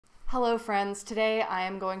Hello friends, today I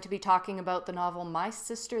am going to be talking about the novel My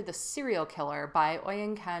Sister the Serial Killer by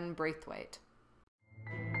Oyinkan Braithwaite.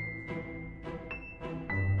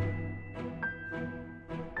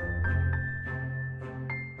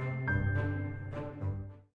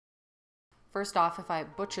 First off, if I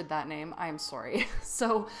butchered that name, I am sorry.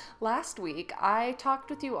 So last week I talked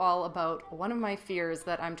with you all about one of my fears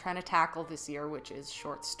that I'm trying to tackle this year, which is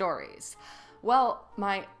short stories. Well,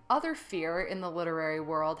 my other fear in the literary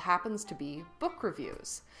world happens to be book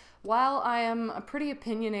reviews. While I am a pretty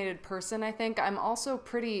opinionated person, I think I'm also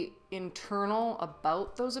pretty internal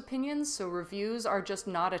about those opinions, so reviews are just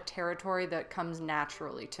not a territory that comes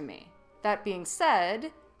naturally to me. That being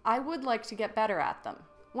said, I would like to get better at them.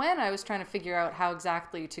 When I was trying to figure out how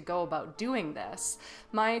exactly to go about doing this,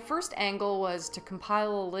 my first angle was to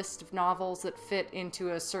compile a list of novels that fit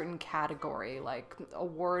into a certain category, like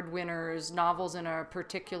award winners, novels in a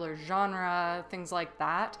particular genre, things like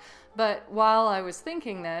that. But while I was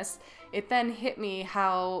thinking this, it then hit me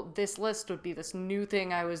how this list would be this new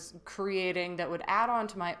thing I was creating that would add on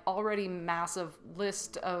to my already massive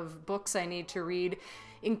list of books I need to read,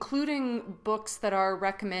 including books that are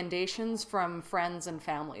recommendations from friends and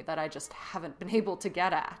family that I just haven't been able to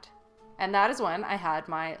get at. And that is when I had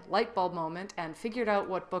my light bulb moment and figured out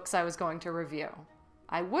what books I was going to review.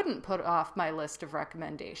 I wouldn't put off my list of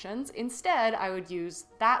recommendations. Instead, I would use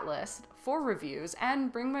that list for reviews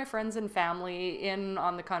and bring my friends and family in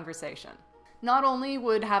on the conversation. Not only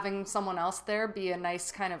would having someone else there be a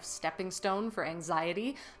nice kind of stepping stone for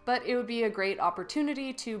anxiety, but it would be a great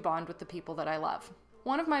opportunity to bond with the people that I love.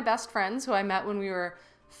 One of my best friends, who I met when we were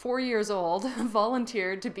 4 years old,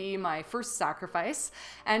 volunteered to be my first sacrifice,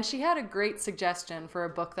 and she had a great suggestion for a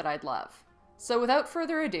book that I'd love. So without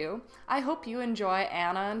further ado, I hope you enjoy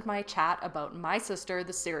Anna and my chat about My Sister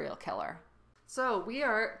the Serial Killer. So we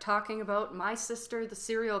are talking about My Sister the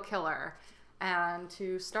Serial Killer, and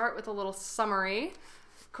to start with a little summary,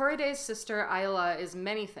 Korede's sister Ayla is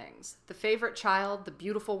many things. The favorite child, the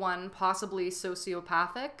beautiful one, possibly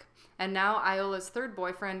sociopathic, and now Ayola's third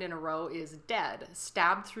boyfriend in a row is dead,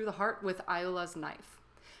 stabbed through the heart with Ayola's knife.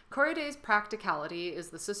 Korede's practicality is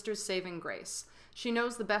the sister's saving grace. She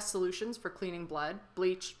knows the best solutions for cleaning blood: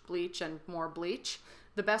 bleach, bleach, and more bleach.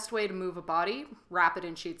 The best way to move a body: wrap it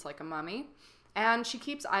in sheets like a mummy. And she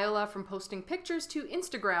keeps Ayola from posting pictures to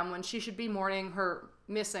Instagram when she should be mourning her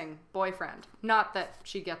missing boyfriend. Not that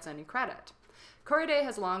she gets any credit. Korede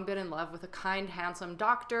has long been in love with a kind, handsome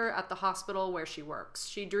doctor at the hospital where she works.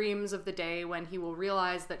 She dreams of the day when he will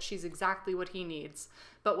realize that she's exactly what he needs.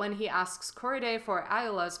 But when he asks Korede for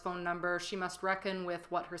Ayola's phone number, she must reckon with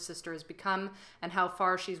what her sister has become and how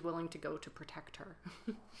far she's willing to go to protect her.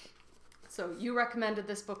 So you recommended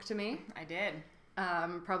this book to me. I did.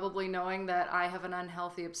 Probably knowing that I have an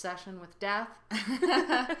unhealthy obsession with death.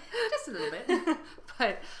 Just a little bit.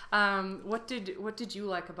 But what did you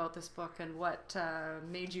like about this book, and what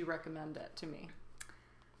made you recommend it to me?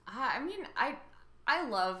 I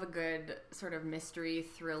love a good sort of mystery,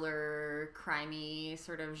 thriller, crimey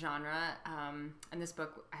sort of genre. And this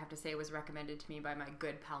book, I have to say, was recommended to me by my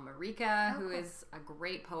good pal Marika, who is a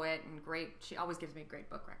great poet and she always gives me great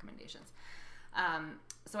book recommendations.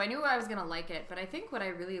 So I knew I was going to like it, but I think what I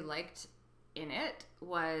really liked in it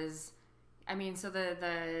was, so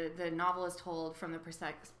the novel is told from the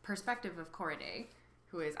perspective of Korede,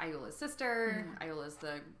 who is Ayola's sister. Ayola's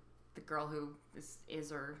the girl who is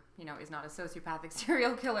not a sociopathic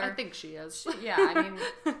serial killer. I think she is.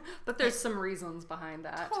 But there's some reasons behind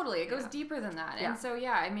that. Totally. It goes deeper than that. Yeah. And so,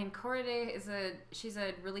 Korede she's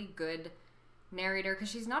a really good narrator, because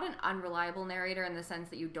she's not an unreliable narrator in the sense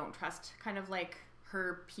that you don't trust kind of like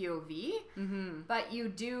her POV, but you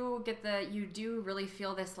do really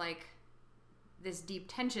feel this deep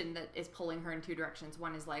tension that is pulling her in two directions.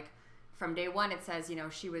 One is like, from day one, it says,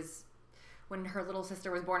 when her little sister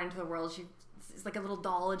was born into the world, she's like a little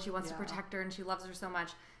doll and she wants to protect her and she loves her so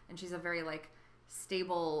much, and she's a very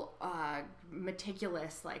stable,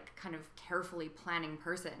 meticulous, kind of carefully planning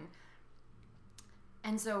person.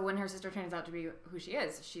 And so when her sister turns out to be who she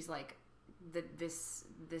is, she's this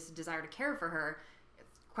desire to care for her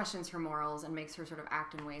questions her morals and makes her sort of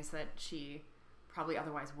act in ways that she probably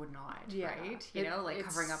otherwise would not, right?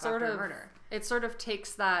 Covering up after a murder. It sort of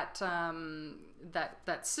takes that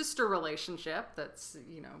that sister relationship that's,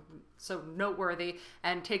 so noteworthy,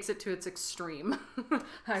 and takes it to its extreme.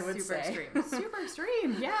 I would say. Super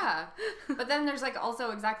extreme, yeah. But then there's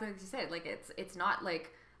also exactly like you said, it's not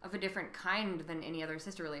like of a different kind than any other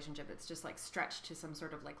sister relationship. It's just like stretched to some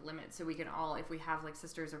sort of like limit. So we can all, if we have like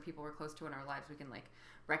sisters or people we're close to in our lives, we can like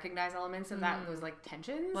recognize elements of that, those like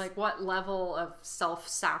tensions. Like what level of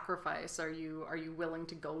self-sacrifice are you willing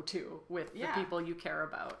to go to with the people you care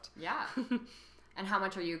about? Yeah. And how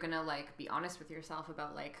much are you gonna like be honest with yourself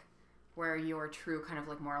about like where your true kind of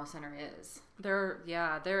like moral center is? There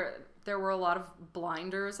were a lot of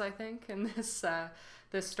blinders, I think, in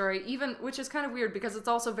this story, even, which is kind of weird because it's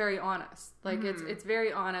also very honest. Like it's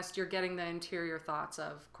very honest. You're getting the interior thoughts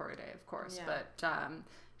of Corday, of course, but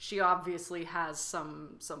she obviously has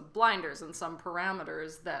some blinders and some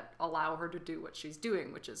parameters that allow her to do what she's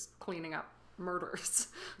doing, which is cleaning up murders.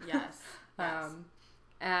 Yes.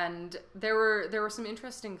 And there were some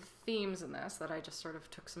interesting themes in this that I just sort of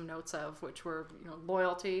took some notes of, which were,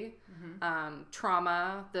 loyalty,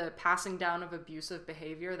 trauma, the passing down of abusive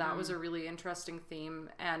behavior. That was a really interesting theme.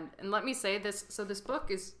 And let me say this, so this book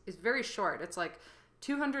is very short. It's like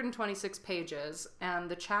 226 pages, and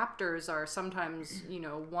the chapters are sometimes,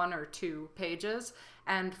 1 or 2 pages.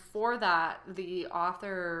 And for that, the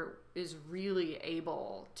author is really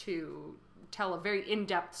able to tell a very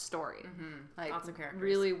in-depth story, like lots of characters,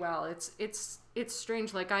 really well. It's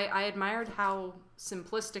strange. Like I admired how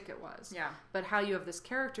simplistic it was, but how you have this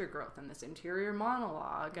character growth and this interior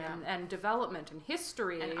monologue and development and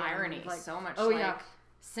history and irony, like so much.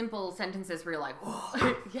 Simple sentences where you're like,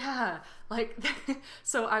 whoa.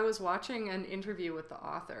 So I was watching an interview with the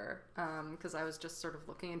author because I was just sort of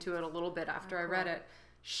looking into it a little bit after I read it.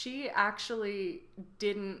 She actually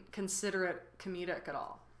didn't consider it comedic at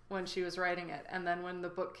all when she was writing it. And then when the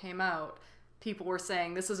book came out, people were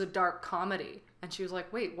saying, this is a dark comedy. And she was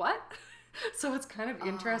like, wait, what? So it's kind of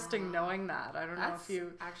interesting knowing that. I don't know if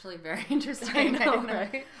you... actually very interesting. I know,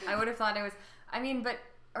 right? I would have thought it was...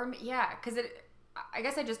 because I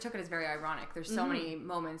guess I just took it as very ironic. There's so many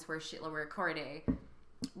moments where Corday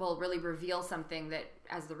will really reveal something that,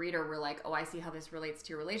 as the reader, we're like, oh, I see how this relates to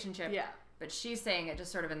your relationship. Yeah. But she's saying it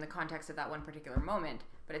just sort of in the context of that one particular moment.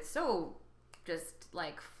 But it's so just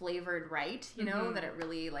like flavored right, that it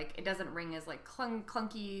really like it doesn't ring as like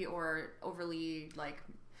clunky or overly like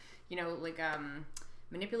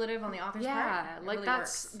manipulative on the author's part. Yeah, like really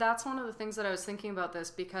that's one of the things that I was thinking about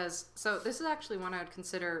this, because so this is actually one I would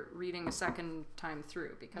consider reading a second time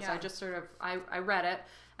through, because I just sort of I read it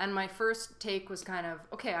and my first take was kind of,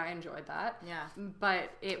 okay, I enjoyed that. Yeah.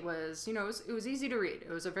 But it was, it was easy to read. It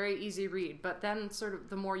was a very easy read. But then sort of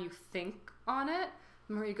the more you think on it,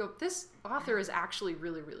 the more you go, this author is actually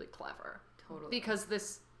really, really clever. Totally. Because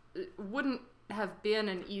this wouldn't have been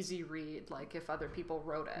an easy read like if other people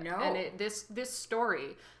wrote it. No. And this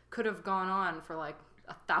story could have gone on for like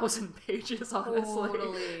 1,000 pages, honestly.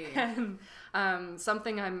 Totally. And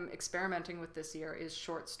something I'm experimenting with this year is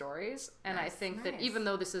short stories. And I think that even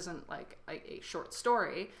though this isn't like a short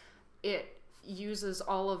story, it uses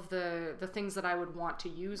all of the things that I would want to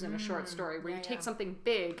use in a short story, where you take something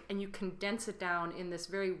big and you condense it down in this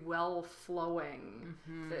very well-flowing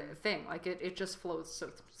thing. Like it just flows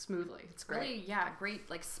so smoothly. It's great. Really, great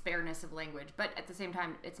like spareness of language, but at the same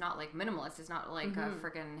time, it's not like minimalist. It's not like a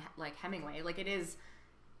freaking like Hemingway. Like it is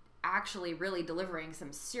actually really delivering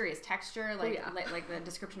some serious texture, like the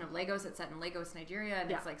description of Lagos. It's set in Lagos, Nigeria,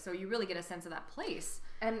 and it's like, so you really get a sense of that place,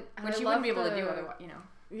 which you wouldn't be able to do otherwise,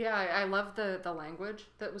 Yeah, I love the language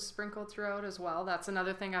that was sprinkled throughout as well. That's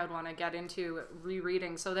another thing I would want to get into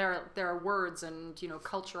rereading. So there are words and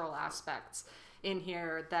cultural aspects in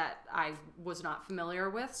here that I was not familiar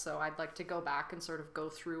with. So I'd like to go back and sort of go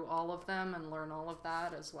through all of them and learn all of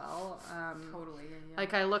that as well. Totally. Yeah.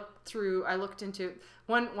 Like I looked into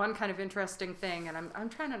one kind of interesting thing, and I'm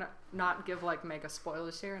trying to not give like mega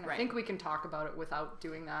spoilers here, and I think we can talk about it without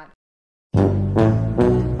doing that.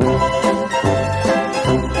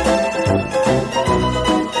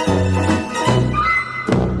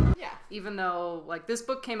 Even though like this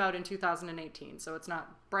book came out in 2018, so it's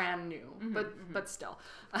not brand new, but still,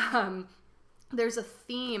 there's a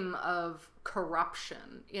theme of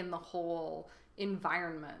corruption in the whole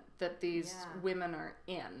environment that these women are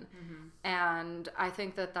in, and I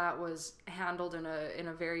think that was handled in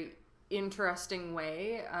a very interesting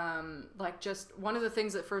way. Like just one of the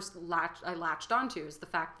things that first I latched onto is the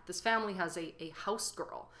fact that this family has a house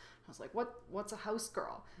girl. I was like, what's a house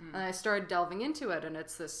girl? And I started delving into it, and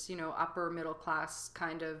it's this, upper middle class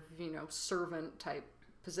kind of, servant type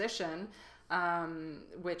position,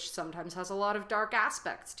 which sometimes has a lot of dark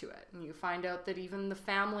aspects to it. And you find out that even the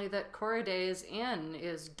family that Corday is in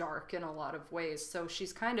is dark in a lot of ways. So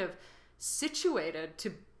she's kind of situated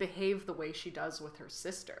to behave the way she does with her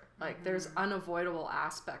sister. Like there's unavoidable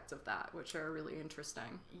aspects of that which are really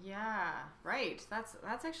interesting. Yeah, right. That's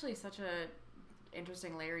actually such a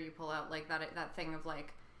interesting layer you pull out, like that thing of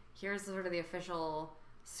like, here's sort of the official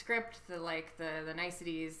script, the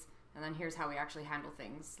niceties, and then here's how we actually handle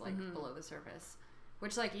things like below the surface.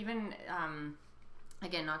 Which like even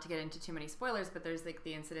again, not to get into too many spoilers, but there's like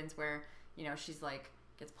the incidents where, you know, she's like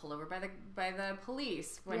gets pulled over by the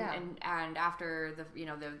police when and after the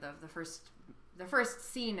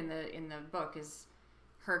first scene in the book is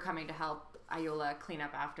her coming to help Ayoola clean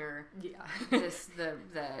up after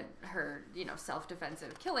her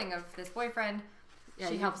self-defensive killing of this boyfriend. Yeah,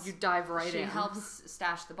 she helps you dive right in. She helps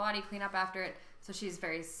stash the body, clean up after it. So she's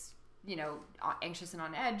very, anxious and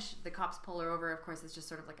on edge. The cops pull her over. Of course, it's just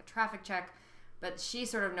sort of like a traffic check. But she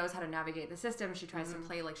sort of knows how to navigate the system. She tries to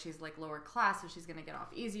play like she's like lower class, so she's going to get off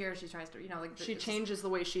easier. She tries to, she changes the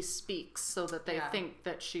way she speaks so that they think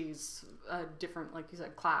that she's a different, like you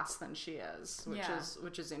said, class than she is,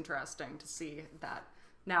 which is interesting to see that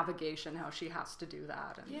navigation, how she has to do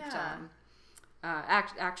that. And,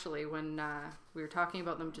 actually, when we were talking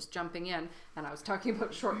about them just jumping in, and I was talking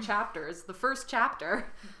about short chapters, the first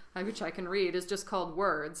chapter, which I can read, is just called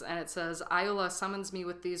Words, and it says, Ayoola summons me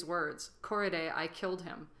with these words. Corriday, I killed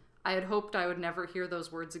him. I had hoped I would never hear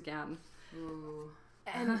those words again. Ooh.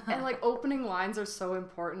 And like opening lines are so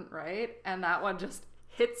important, right? And that one just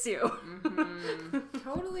hits you.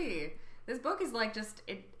 Totally. This book is like just,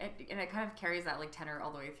 and it kind of carries that like tenor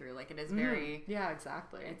all the way through. Like it is very... Yeah,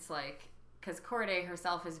 exactly. It's like, because Corriday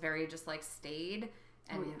herself is very just like staid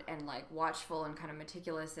and like watchful and kind of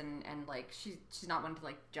meticulous and like she's not one to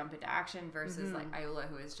like jump into action versus like Ayoola,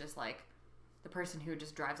 who is just like the person who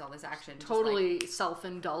just drives all this action. Totally like,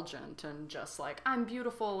 self-indulgent and just like, I'm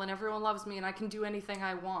beautiful and everyone loves me and I can do anything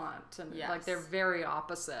I want. And like they're very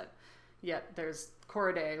opposite. Yet there's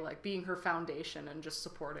Corriday like being her foundation and just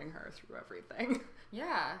supporting her through everything.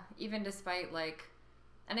 Yeah, even despite like,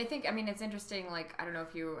 and I think, I mean, it's interesting, like, I don't know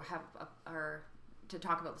if you have to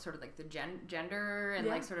talk about sort of like the gender and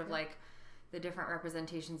like sort of like the different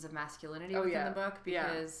representations of masculinity within the book,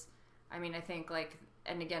 because I mean, I think like,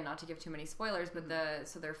 and again, not to give too many spoilers, but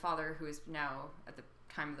so their father, who is now at the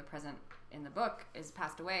time of the present in the book is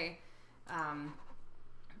passed away,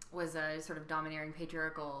 was a sort of domineering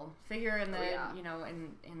patriarchal figure in the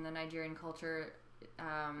in the Nigerian culture.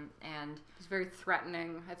 And it's very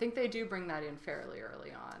threatening. I think they do bring that in fairly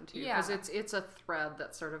early on too, because it's a thread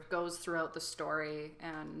that sort of goes throughout the story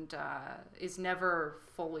and is never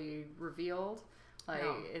fully revealed. Like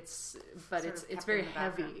it's very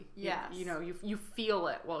heavy. Yeah, you feel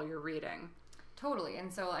it while you're reading. Totally.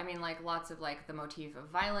 And so I mean, like lots of like the motif of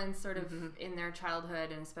violence sort of in their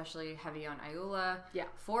childhood, and especially heavy on Ayoola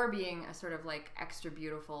for being a sort of like extra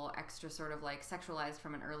beautiful, extra sort of like sexualized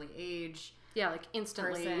from an early age. Yeah, like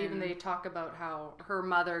instantly. Even they talk about how her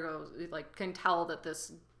mother can tell that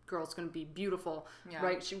this girl's going to be beautiful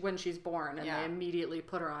right when she's born, and they immediately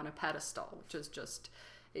put her on a pedestal, which is just...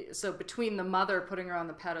 So between the mother putting her on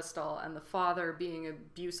the pedestal and the father being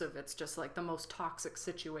abusive, it's just like the most toxic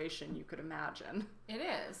situation you could imagine. It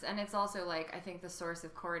is. And it's also like, I think the source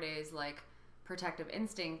of Corriday's like protective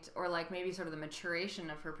instinct, or like maybe sort of the maturation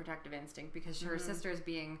of her protective instinct, because her sister's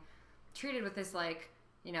being treated with this like,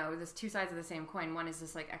 this two sides of the same coin. One is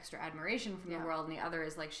this like extra admiration from the world, and the other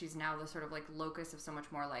is like she's now the sort of like locus of so much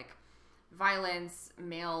more like violence,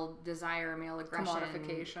 male desire, male aggression,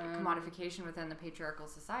 commodification within the patriarchal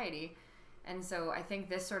society. And so I think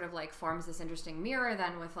this sort of like forms this interesting mirror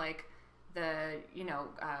then with like the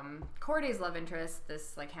Corriday's love interest,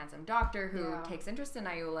 this like handsome doctor who takes interest in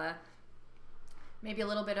Ayoola. Maybe a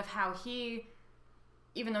little bit of how he,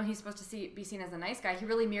 even though he's supposed to be seen as a nice guy, he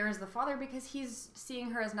really mirrors the father, because he's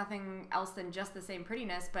seeing her as nothing else than just the same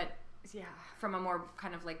prettiness, but from a more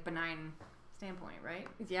kind of like benign standpoint, right?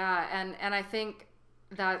 Yeah, and I think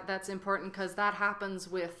that's important, because that happens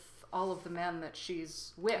with all of the men that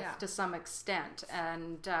she's with to some extent,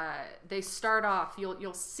 and they start off,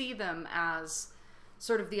 you'll see them as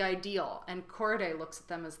sort of the ideal, and Corriday looks at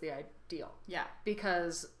them as the ideal. Yeah.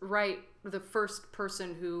 Because the first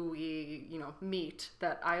person who we meet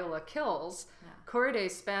that Ayoola kills, Corriday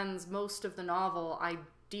spends most of the novel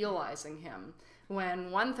idealizing him.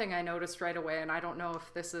 When one thing I noticed right away, and I don't know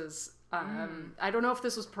if this is I don't know if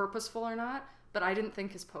this was purposeful or not, but I didn't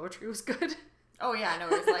think his poetry was good. Oh yeah, no,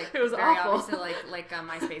 it was like it was very awful. Obviously like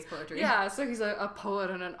MySpace poetry. Yeah, so he's a poet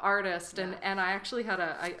and an artist, and I actually had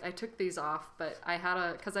I took these off, but I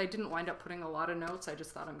had because I didn't wind up putting a lot of notes. I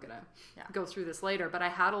just thought I'm gonna go through this later, but I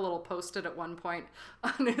had a little post-it at one point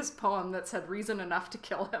on his poem that said "reason enough to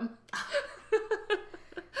kill him."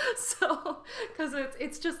 So, because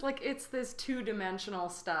it's just like, it's this two-dimensional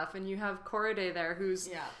stuff, and you have Korede there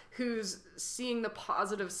who's seeing the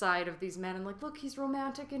positive side of these men, and like, look, he's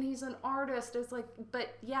romantic and he's an artist. It's like,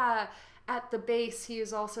 but yeah, at the base, he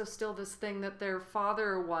is also still this thing that their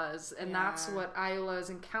father was, and that's what Ayla is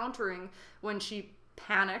encountering when she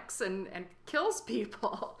panics and kills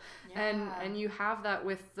people. And you have that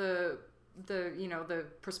with the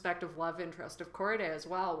prospective love interest of Korede as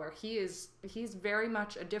well, where he's very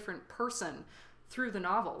much a different person through the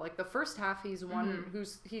novel. Like, the first half, he's one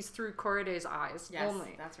he's through Korede's eyes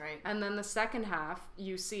only. That's right. And then the second half,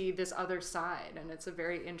 you see this other side, and it's a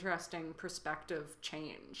very interesting perspective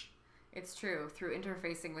change. It's true. Through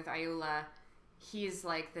interfacing with Ayula, he's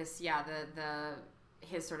like this,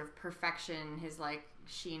 his sort of perfection, his like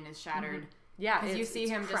sheen is shattered. Yeah, because you see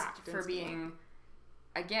him just for being,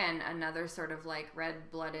 again, another sort of like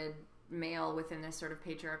red-blooded male within this sort of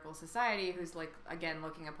patriarchal society who's like, again,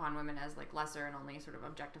 looking upon women as like lesser and only sort of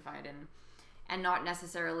objectified, and not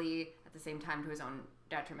necessarily at the same time to his own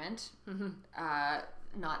detriment,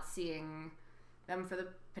 not seeing them for the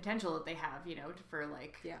potential that they have, for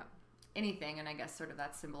like anything. And I guess sort of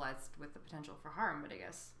that's symbolized with the potential for harm, but I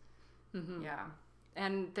guess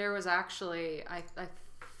and there was actually I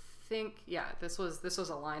think this was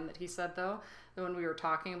a line that he said, though, that when we were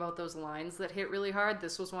talking about those lines that hit really hard,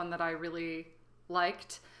 this was one that I really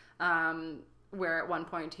liked, where at one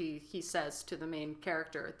point he says to the main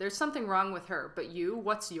character, "There's something wrong with her, but you,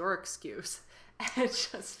 what's your excuse?" And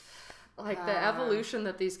it's just like the evolution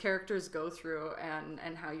that these characters go through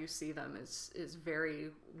and how you see them is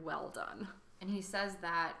very well done. And he says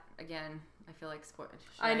that, again, I feel like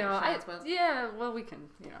I know. Well, we can,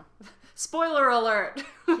 spoiler alert.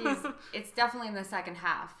 It's definitely in the second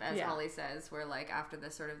half, as Holly says, where like after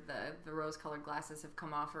the sort of the rose-colored glasses have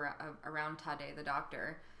come off around Tade, the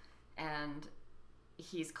doctor, and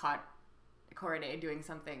he's caught Korede doing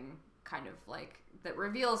something kind of like that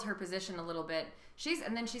reveals her position a little bit. She's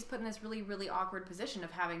put in this really, really awkward position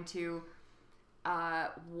of having to,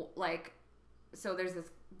 so there's this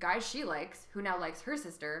guy she likes who now likes her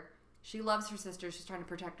sister. She loves her sister. She's trying to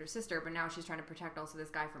protect her sister, but now she's trying to protect also this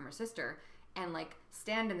guy from her sister, and like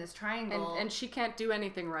stand in this triangle. And she can't do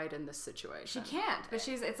anything right in this situation. She can't. But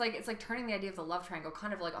it's like turning the idea of the love triangle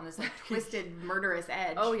kind of like on this like twisted murderous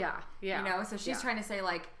edge. Oh yeah. So she's trying to say,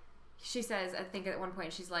 like, she says, I think at one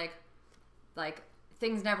point she's like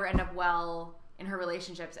things never end up well in her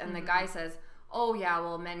relationships, and the guy says, "Oh yeah,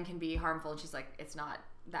 well, men can be harmful," and she's like, "It's not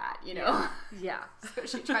that, Yeah. So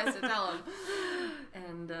she tries to tell him,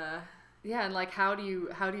 and and like, how do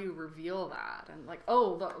you reveal that? And like,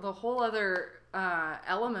 the whole other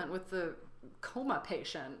element with the coma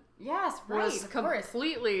patient, was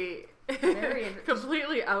completely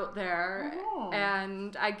completely out there.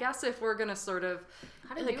 And I guess if we're gonna sort of,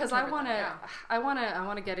 because I want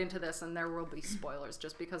to get into this, and there will be spoilers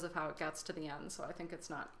just because of how it gets to the end, so I think it's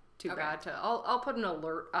not too bad to. I'll put an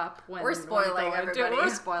alert up when we're spoiling everybody. We're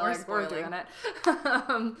spoiling. We're doing it.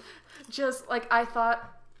 Just like, I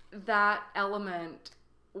thought that element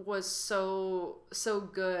was so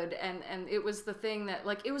good, and it was the thing that,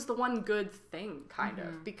 like, it was the one good thing kind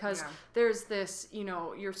of, because there's this,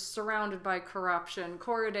 you're surrounded by corruption.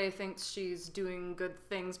 Korede thinks she's doing good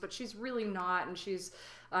things, but she's really not, and she's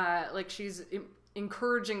she's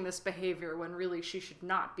encouraging this behavior when really she should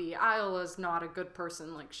not be. Ayla's not a good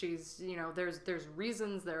person. Like, she's, there's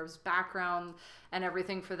reasons, there's background and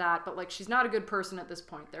everything for that, but like, she's not a good person at this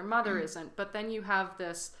point. Their mother isn't. But then you have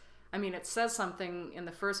this, it says something in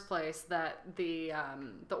the first place that the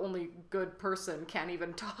only good person can't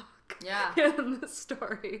even talk in the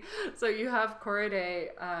story. So you have Korede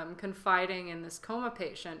confiding in this coma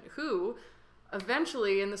patient who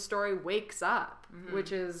eventually in the story wakes up,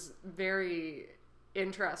 which is very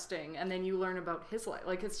interesting, and then you learn about his life.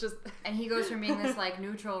 Like, it's just and he goes from being this like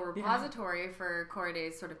neutral repository for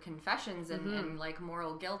Korede's sort of confessions and like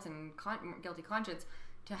moral guilt and guilty conscience,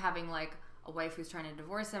 to having like a wife who's trying to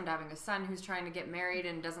divorce him, to having a son who's trying to get married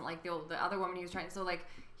and doesn't like the other woman he was trying. So like,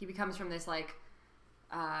 he becomes from this like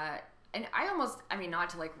and not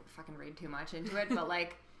to like fucking read too much into it, but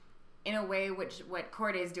like, in a way, what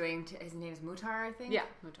Korede is doing to, his name's Muhtar, I think? Yeah,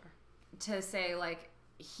 Muhtar. To say, like,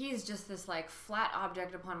 he's just this, like, flat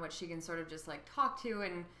object upon which she can sort of just, like, talk to,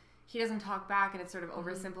 and he doesn't talk back, and it's sort of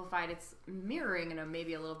oversimplified. It's mirroring in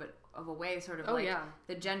maybe a little bit of a way, sort of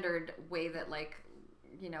the gendered way that, like,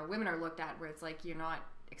 women are looked at, where it's like, you're not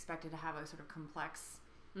expected to have a sort of complex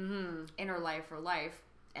inner life or life,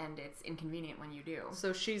 and it's inconvenient when you do.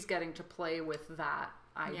 So she's getting to play with that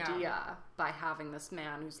idea by having this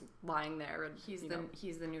man who's lying there, and he's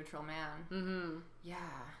the neutral man.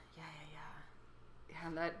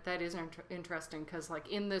 And that is interesting, because like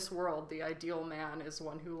in this world, the ideal man is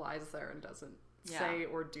one who lies there and doesn't say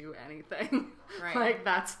or do anything. Right. Like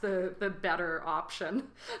that's the better option.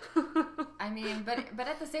 I mean, but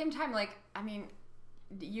at the same time, like, I mean,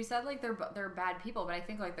 you said like they're bad people, but I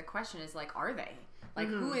think like the question is like, are they? Like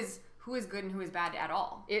who is good and who is bad at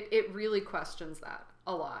all? It really questions that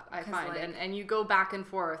a lot, I find. Like, and you go back and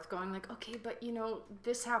forth going like, okay, but you know,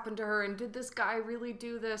 this happened to her, and did this guy really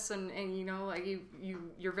do this? And you know, like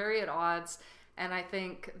you're very at odds. And I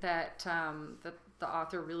think that that the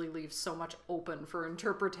author really leaves so much open for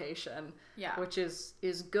interpretation, which is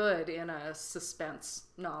good in a suspense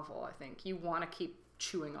novel. I think you want to keep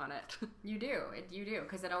chewing on it. You do,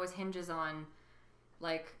 because it always hinges on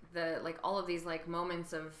like all of these like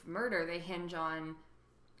moments of murder. They hinge on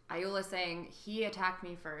Ayoola saying, he attacked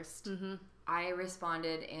me first. Mm-hmm. I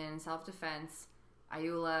responded in self-defense.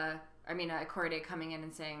 Korede coming in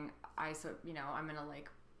and saying, I'm gonna like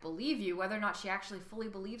believe you, whether or not she actually fully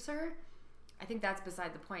believes her. I think that's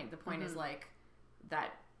beside the point. The point is like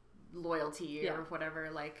that loyalty or whatever,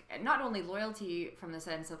 like, not only loyalty from the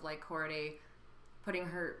sense of like Korede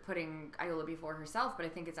putting Ayoola before herself, but I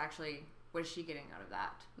think it's actually, what is she getting out of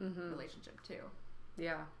that relationship too?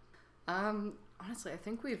 Yeah. Honestly, I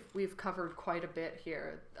think we've covered quite a bit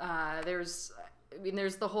here. There's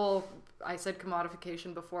the whole, I said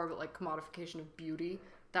commodification before, but like commodification of beauty.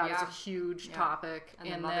 That was a huge topic. And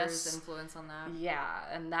the mother's influence on that. Yeah,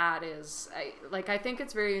 and that is, I think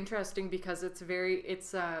it's very interesting because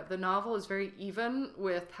the novel is very even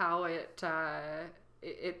with how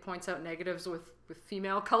it points out negatives with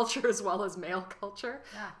female culture as well as male culture.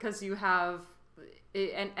 Yeah. Because you have,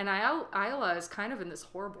 and Ayla is kind of in this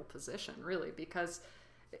horrible position, really, because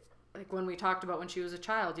like when we talked about when she was a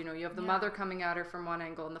child, you know, you have the mother coming at her from one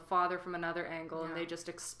angle and the father from another angle, and they just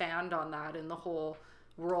expand on that in the whole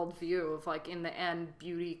worldview of like, in the end,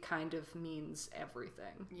 beauty kind of means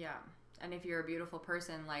everything. Yeah. And if you're a beautiful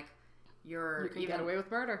person, like you can get away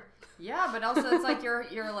with murder. Yeah, but also it's like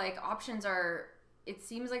your like options are, it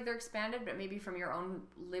seems like they're expanded, but maybe from your own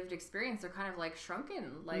lived experience they're kind of like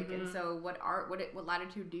shrunken, like and so what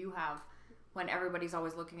latitude do you have when everybody's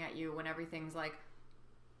always looking at you, when everything's like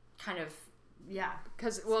kind of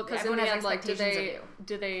because in the end, like, do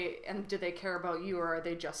they care about you, or are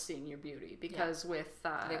they just seeing your beauty? Because with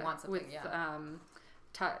they want something.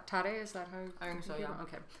 Tade, is that how? I think so. Yeah.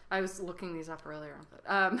 Okay, I was looking these up earlier,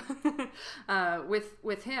 but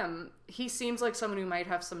with him, he seems like someone who might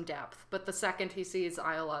have some depth, but the second he sees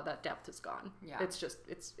Ayoola, that depth is gone. Yeah, it's just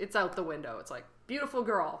it's out the window. It's like, beautiful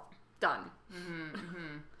girl, done.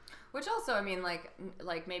 Which also, I mean,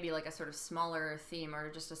 like maybe like a sort of smaller theme or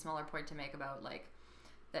just a smaller point to make about like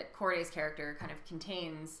that Korede's character kind of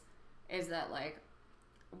contains is that like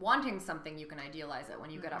wanting something, you can idealize it when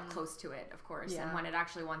you get up close to it, of course, and when it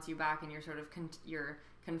actually wants you back and you're sort of you're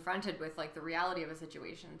confronted with like the reality of a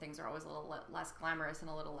situation, things are always a little less glamorous and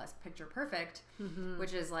a little less picture perfect,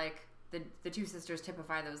 which is like the two sisters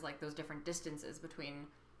typify those different distances between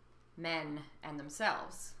men and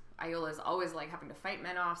themselves. Ayoola is always like having to fight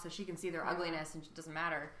men off so she can see their ugliness and it doesn't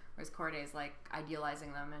matter, whereas Korede is like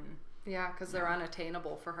idealizing them and because they're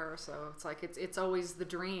unattainable for her, so it's like it's always the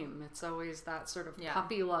dream, it's always that sort of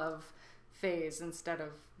puppy love phase instead of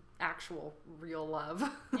actual real love.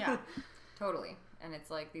 Totally. And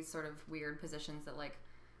it's like these sort of weird positions that like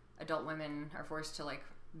adult women are forced to like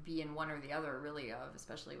be in one or the other, really, of,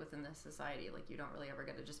 especially within this society. Like, you don't really ever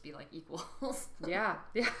get to just be like equals. You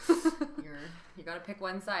got to pick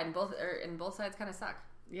one side, and both sides kind of suck.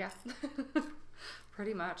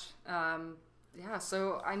 Pretty much.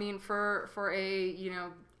 So I mean, for a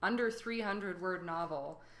under 300 word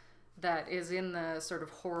novel that is in the sort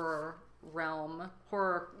of horror realm,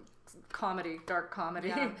 horror comedy, dark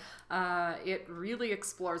comedy, it really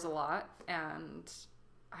explores a lot, and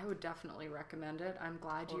I would definitely recommend it. I'm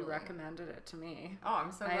glad you recommended it to me. Oh,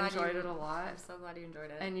 I'm so glad I enjoyed it a lot. I'm so glad you enjoyed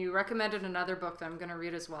it. And you recommended another book that I'm going to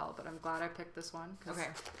read as well, but I'm glad I picked this one. Okay.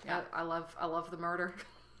 I love the murder.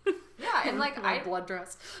 And like blood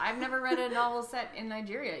dress. I've never read a novel set in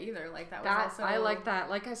Nigeria either. Like that was also. I like that.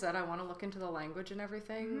 Like I said, I want to look into the language and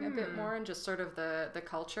everything a bit more, and just sort of the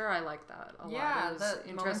culture. I like that a lot. Yeah, the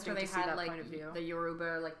interesting moments where they had like the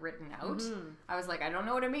Yoruba like written out. I was like, I don't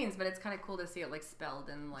know what it means, but it's kind of cool to see it like spelled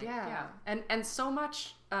and like and so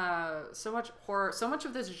much horror. So much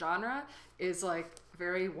of this genre is like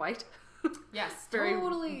very white. Yes, very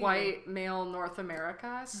totally. White male North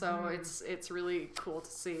America, so it's really cool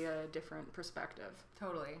to see a different perspective.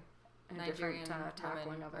 Totally, and Nigerian different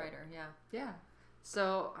tackling of it. Writer, yeah.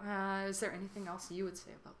 So, is there anything else you would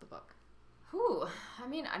say about the book? Whew. I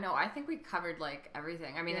mean, I know. I think we covered like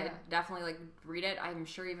everything. I mean, Yeah. it definitely like read it. I'm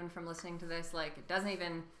sure even from listening to this, like it doesn't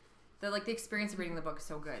even the experience of reading the book is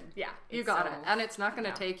so good. Yeah, you It's got so- it, and it's not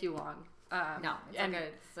going to take you long. No, it's and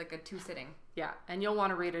like a 2 sitting. yeah, and you'll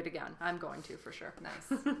want to read it again. I'm going to for sure. Nice,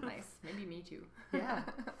 nice. Maybe me too. Yeah,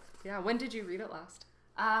 yeah. When did you read it last?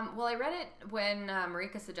 Well, I read it when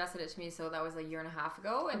Marika suggested it to me, so that was a year and a half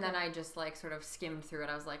ago, and then I just like sort of skimmed through it.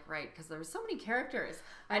 I was like, right, because there were so many characters.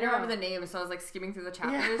 I don't remember the names, so I was like skimming through the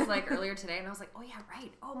chapters like earlier today, and I was like, oh yeah,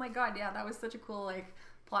 right. Oh my god, yeah, that was such a cool like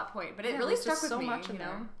plot point. But it really stuck with so me, much in you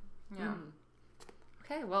know. there. Yeah.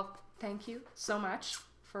 Okay, well, thank you so much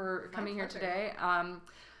for coming here pleasure. today.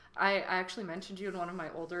 I actually mentioned you in one of my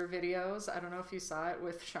older videos. I don't know if you saw it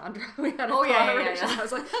with Chandra. We had a collaboration. yeah. I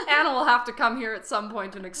was like, Anna will have to come here at some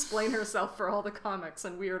point and explain herself for all the comics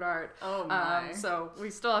and weird art. Oh my. So we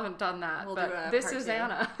still haven't done that. We'll but do a this part is 2.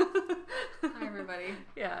 Anna. Hi everybody.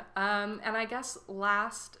 Yeah. And I guess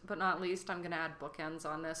last but not least, I'm going to add bookends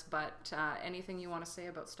on this, but anything you want to say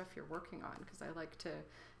about stuff you're working on? Because I like to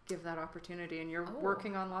give that opportunity, and you're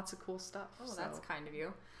working on lots of cool stuff. Oh, so. that's kind of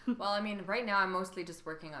you. Well, I mean, right now I'm mostly just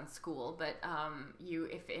working on school, but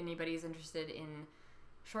if anybody's interested in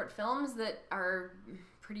short films that are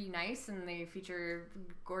pretty nice and they feature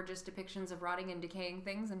gorgeous depictions of rotting and decaying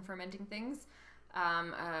things and fermenting things,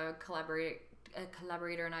 a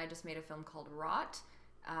collaborator and I just made a film called Rot,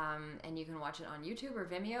 and you can watch it on YouTube or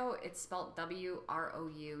Vimeo. It's spelled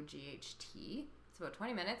WROUGHT. It's about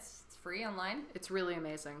 20 minutes. It's free online. It's really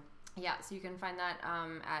amazing. Yeah, so you can find that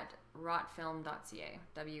at rotfilm.ca.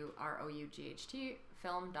 WROUGHT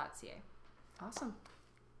film.ca. Awesome.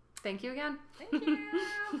 Thank you again. Thank you.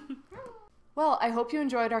 Well, I hope you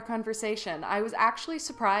enjoyed our conversation. I was actually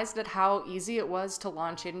surprised at how easy it was to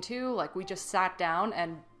launch into. Like, we just sat down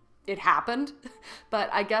and it happened. But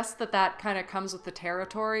I guess that kind of comes with the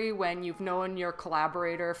territory when you've known your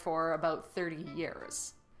collaborator for about 30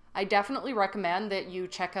 years. I definitely recommend that you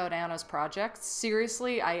check out Anna's projects.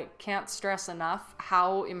 Seriously, I can't stress enough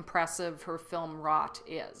how impressive her film Rot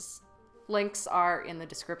is. Links are in the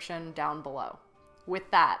description down below.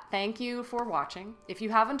 With that, thank you for watching. If you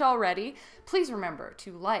haven't already, please remember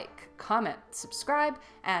to like, comment, subscribe,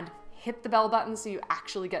 and hit the bell button so you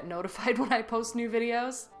actually get notified when I post new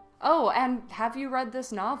videos. Oh, and have you read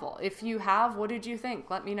this novel? If you have, what did you think?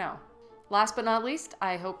 Let me know. Last but not least,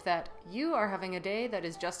 I hope that you are having a day that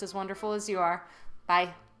is just as wonderful as you are.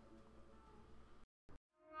 Bye.